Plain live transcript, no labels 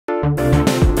Hey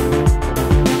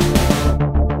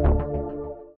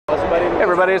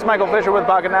everybody, it's Michael Fisher with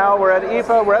Pocketnow. We're at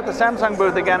IFA, we're at the Samsung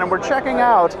booth again, and we're checking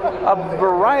out a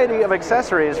variety of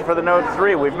accessories for the Note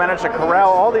 3. We've managed to corral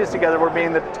all these together. We're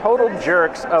being the total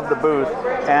jerks of the booth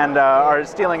and are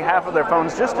stealing half of their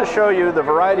phones just to show you the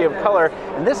variety of color.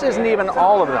 And this isn't even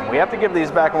all of them. We have to give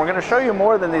these back, and we're going to show you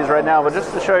more than these right now, but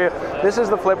just to show you, this is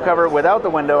the flip cover without the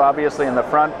window, obviously, in the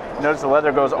front. Notice the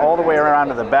leather goes all the way around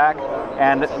to the back,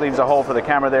 and it leaves a hole for the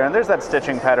camera there. And there's that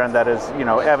stitching pattern that is, you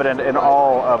know, evident in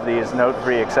all of these Note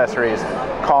 3 accessories,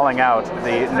 calling out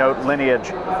the Note lineage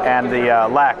and the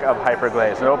lack of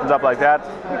hyperglaze. It opens up like that.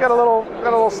 You got a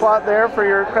little slot there for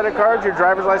your credit cards, your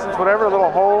driver's license, whatever. A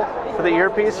little hole for the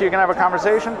earpiece so you can have a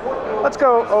conversation. Let's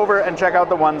go over and check out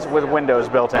the ones with windows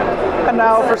built in. And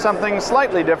now for something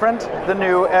slightly different, the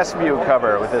new S-View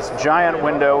cover with this giant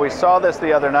window. We saw this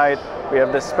the other night. We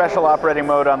have this special operating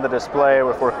mode on the display.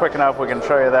 If we're quick enough, we can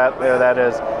show you that. There that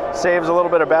is. Saves a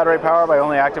little bit of battery power by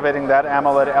only activating that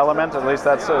AMOLED element. At least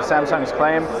that's Samsung's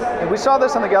claim. And we saw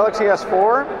this on the Galaxy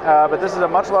S4, but this is a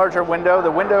much larger window.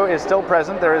 The window is still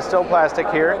present. There is still plastic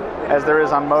here, as there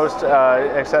is on most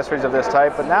accessories of this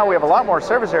type. But now we have a lot more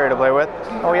surface area to play with.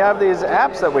 And we have these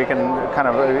apps that we can kind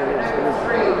of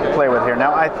play with here.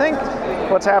 Now, I think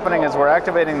what's happening is we're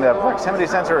activating the proximity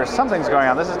sensor, or something's going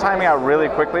on. This is timing out really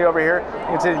quickly over here.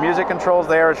 You can see the music controls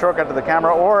there, a shortcut to the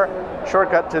camera, or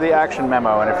shortcut to the action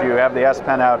memo. And if you have the S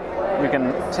Pen out, you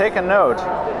can take a note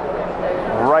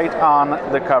right on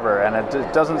the cover, and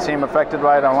it doesn't seem affected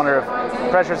by it. I wonder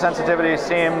if pressure sensitivity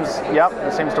seems, yep,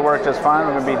 it seems to work just fine.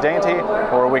 We can be dainty,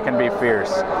 or we can be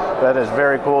fierce. That is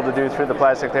very cool to do through the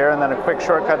plastic there. And then a quick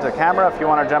shortcut to camera if you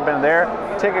want to jump in there.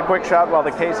 Take a quick shot while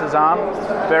the case is on.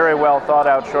 Very well thought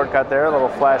out shortcut there, a little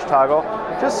flash toggle.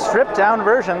 Just stripped down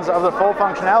versions of the full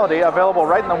functionality available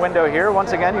right in the window here.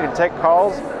 Once again, you can take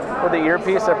calls with the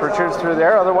earpiece that protrudes through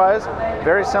there. Otherwise,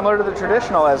 very similar to the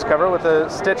traditional S cover with the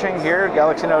stitching here,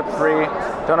 Galaxy Note 3.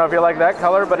 Don't know if you like that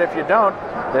color, but if you don't,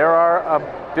 there are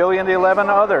 1,011,000,000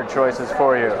 other choices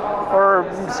for you, or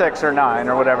 6 or 9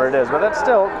 or whatever it is, but that's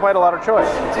still quite a lot of choice.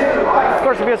 Of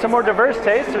course, if you have some more diverse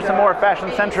tastes or some more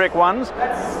fashion-centric ones,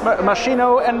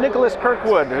 Machino and Nicholas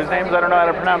Kirkwood, whose names I don't know how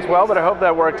to pronounce well, but I hope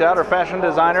that worked out, are fashion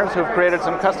designers who've created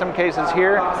some custom cases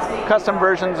here, custom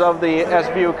versions of the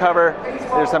S-View cover.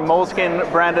 There's some Moleskine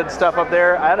branded stuff up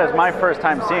there. That is my first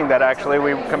time seeing that, actually.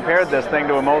 We compared this thing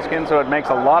to a Moleskine, so it makes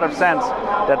a lot of sense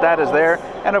that that is there.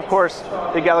 And of course,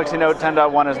 the Galaxy Note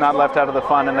 10.1 is not left out of the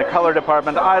fun in the color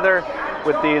department either,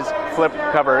 with these flip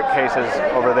cover cases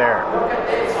over there.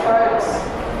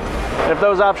 If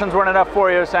those options weren't enough for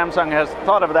you, Samsung has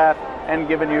thought of that and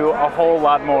given you a whole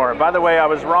lot more. By the way, I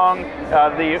was wrong.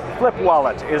 The flip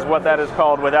wallet is what that is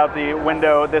called without the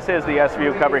window. This is the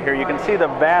S-View cover here. You can see the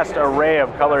vast array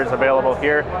of colors available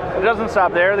here. It doesn't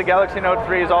stop there. The Galaxy Note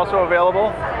 3 is also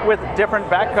available with different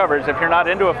back covers. If you're not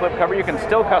into a flip cover, you can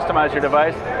still customize your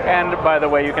device. And by the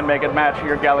way, you can make it match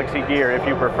your Galaxy Gear if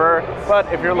you prefer.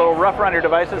 But if you're a little rougher on your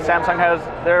devices, Samsung has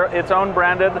its own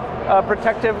branded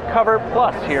Protective Cover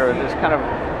Plus here. This kind of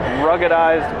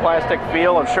ruggedized plastic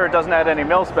feel. I'm sure it doesn't add any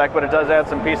mil-spec, but it does add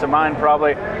some peace of mind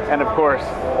probably. And of course,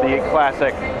 the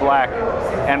classic black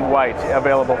and white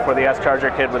available for the S-Charger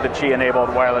kit with the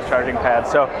Qi-enabled wireless charging pad.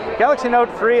 So Galaxy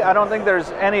Note 3, I don't think there's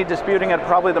any disputing it.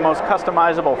 Probably the most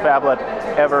customizable phablet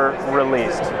ever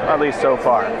released, at least so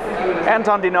far.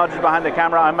 Anton D. Nudge behind the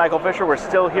camera. I'm Michael Fisher. We're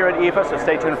still here at IFA, so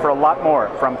stay tuned for a lot more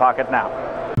from Pocketnow.